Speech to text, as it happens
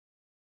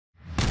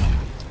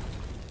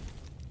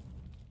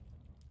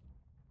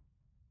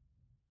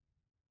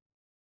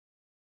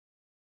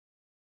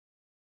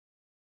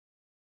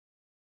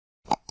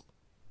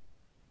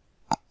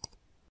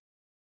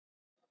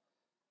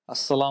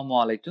Assalamu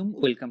alaikum.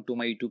 Welcome to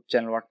my YouTube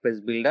channel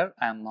WordPress Builder.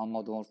 I am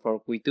Mohammad Umar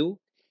Farooq with you.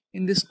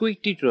 In this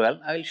quick tutorial,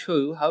 I will show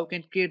you how you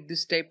can create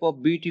this type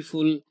of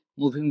beautiful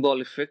moving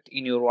ball effect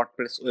in your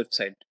WordPress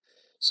website.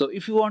 So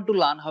if you want to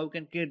learn how you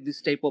can create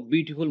this type of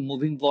beautiful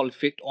moving ball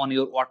effect on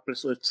your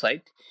WordPress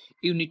website,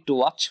 you need to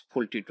watch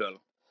full tutorial.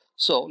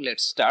 So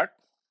let's start.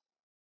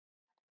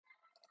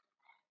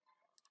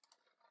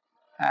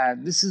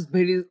 This is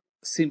very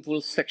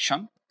simple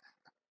section.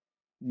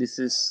 This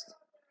is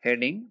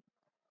heading.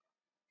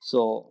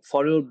 So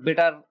for your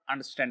better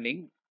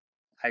understanding,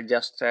 I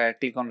just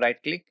click on right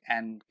click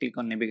and click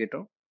on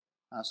navigator.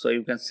 So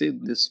you can see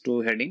this two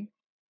heading.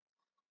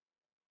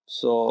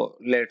 So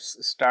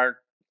let's start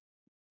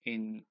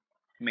in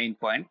main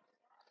point.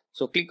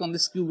 So click on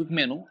this cubic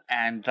menu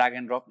and drag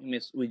and drop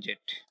image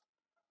widget.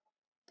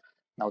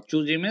 Now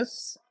choose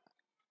image.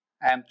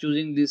 I am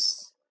choosing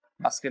this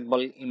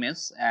basketball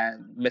image,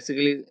 and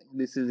basically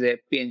this is a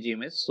PNG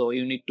image. So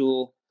you need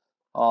to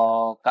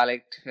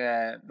collect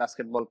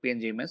basketball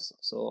PNG image.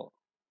 So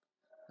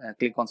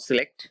click on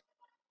select.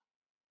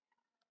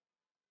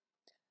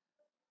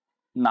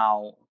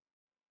 Now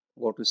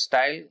go to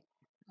style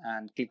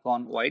and click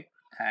on white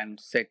and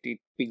set it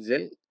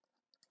pixel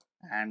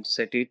and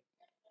set it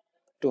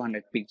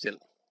 200 pixel.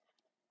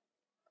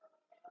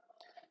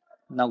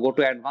 Now go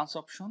to advanced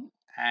option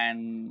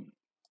and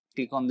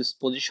click on this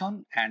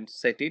position and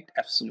set it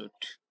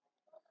absolute.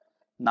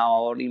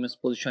 Now our image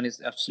position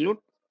is absolute.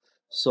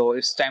 So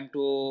it's time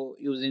to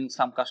using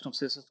some custom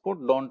CSS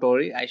code. Don't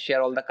worry, I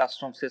share all the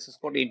custom CSS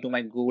code into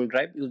my Google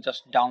Drive. You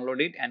just download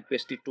it and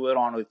paste it to your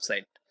own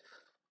website.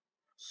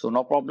 So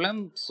no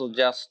problem. So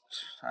just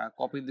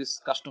copy this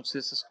custom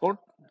CSS code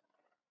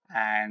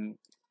and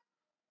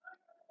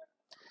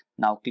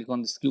now click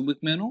on this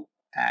cubic menu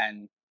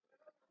and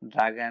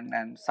drag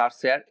and search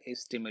here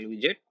HTML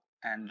widget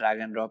and drag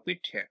and drop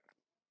it here.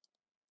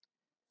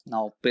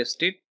 Now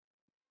paste it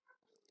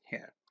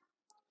here.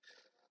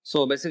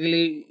 So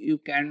basically you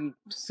can't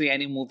see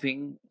any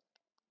moving.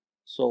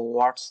 So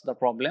what's the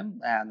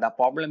problem? The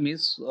problem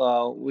is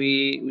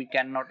we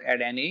cannot add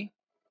any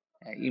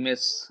image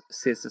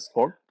CSS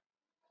code.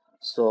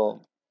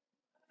 So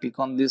click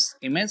on this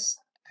image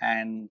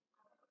and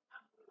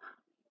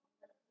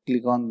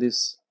click on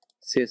this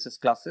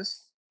CSS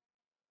classes.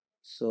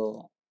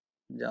 So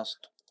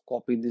just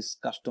copy this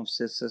custom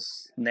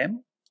CSS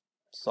name.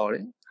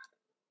 Sorry.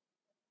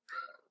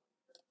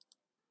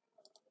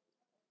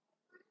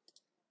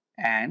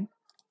 And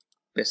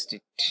paste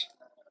it.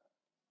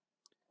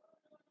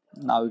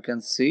 Now you can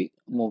see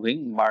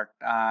moving, but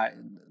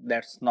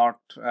that's not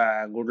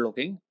good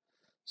looking.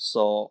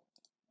 So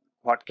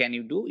what can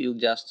you do? You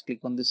just click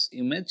on this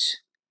image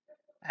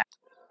and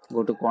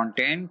go to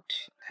content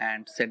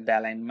and set the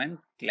alignment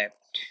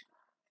left.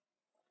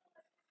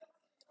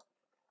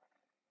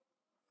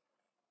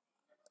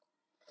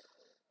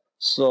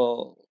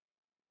 So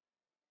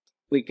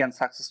we can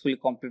successfully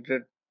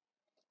completed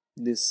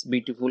this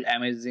beautiful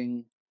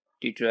amazing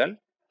tutorial.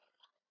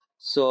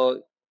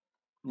 So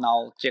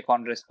now check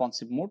on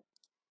responsive mode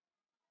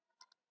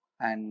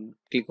and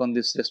click on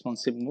this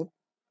responsive mode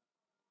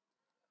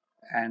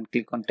and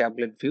click on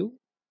tablet view.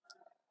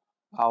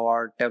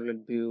 Our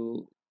tablet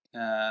view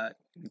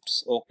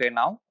it's okay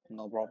now,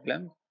 no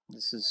problem.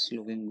 This is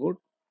looking good.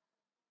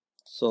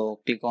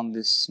 So click on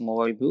this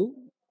mobile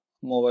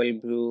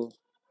view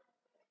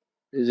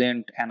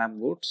isn't enough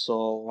good.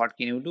 So what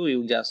can you do?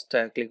 You just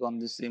click on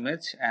this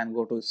image and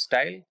go to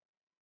style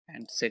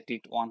and set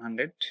it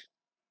 100.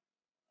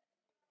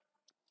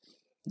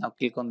 Now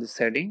click on this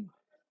heading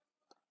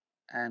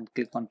and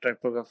click on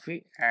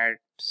typography and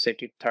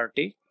set it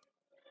 30.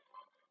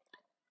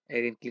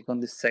 Again click on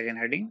this second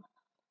heading,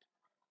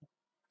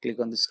 click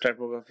on this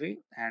typography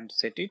and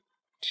set it,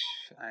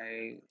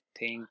 I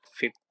think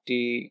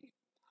 50.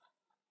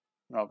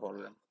 No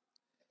problem.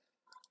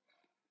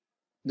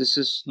 This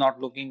is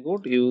not looking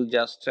good. You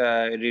just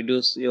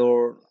reduce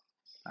your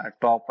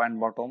top and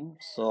bottom.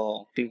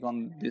 So click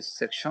on these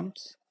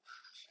sections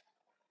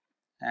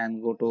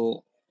and go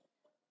to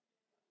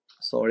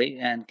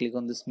and click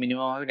on this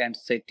minimum height and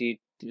set it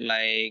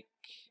like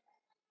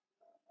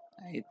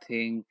I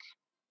think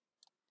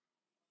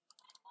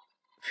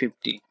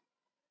 50.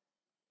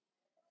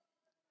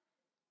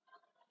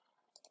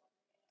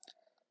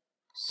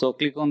 So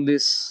click on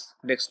this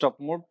desktop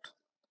mode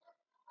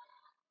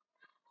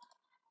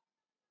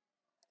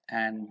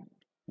and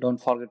don't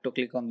forget to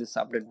click on this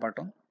update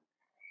button.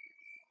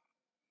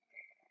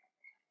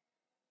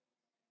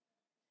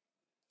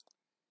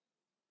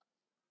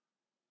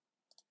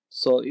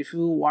 So if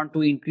you want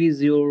to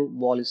increase your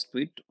ball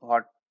speed,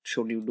 what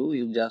should you do?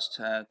 You just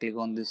click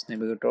on this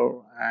navigator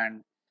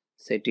and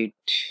set it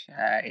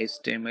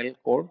HTML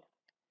code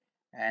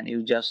and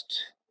you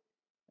just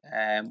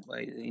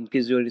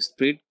increase your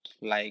speed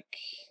like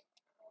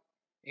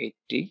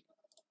 80.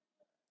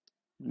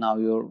 Now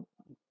your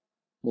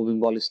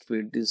moving ball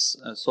speed is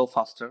so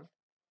faster.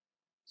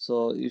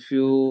 So if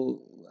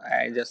you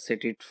I just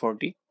set it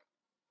 40.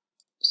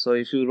 So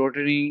if you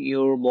rotating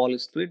your ball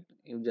speed,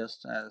 you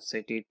just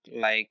set it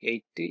like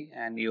 80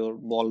 and your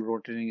ball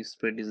rotating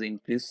speed is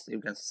increased, you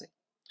can see.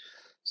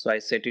 So I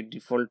set it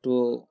default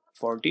to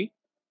 40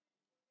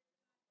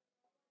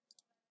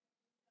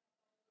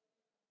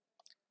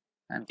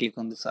 and click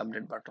on this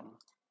update button.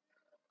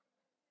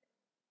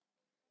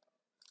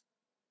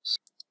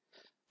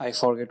 I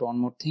forget one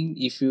more thing.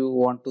 If you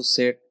want to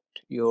set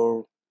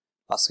your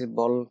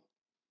basketball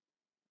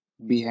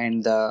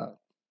behind the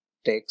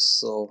text,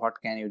 so what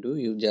can you do?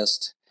 You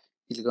just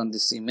click on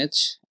this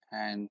image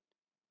and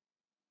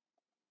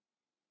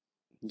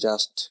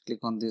just click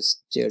on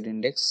this Z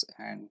index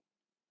and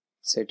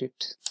set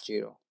it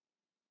 0.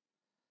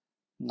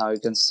 Now you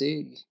can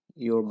see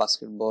your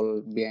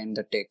basketball behind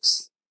the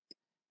text,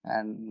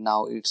 and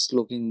now it's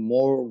looking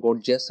more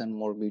gorgeous and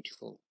more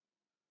beautiful.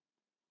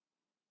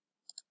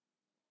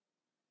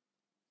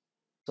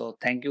 So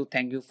thank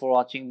you for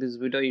watching this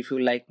video. If you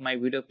like my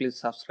video, please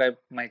subscribe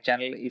my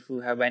channel. If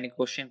you have any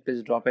question,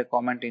 please drop a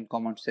comment in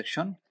comment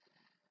section.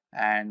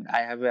 And I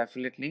have an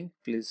affiliate link.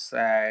 Please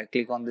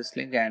click on this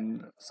link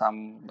and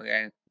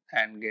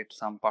get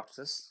some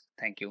purchase.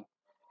 Thank you.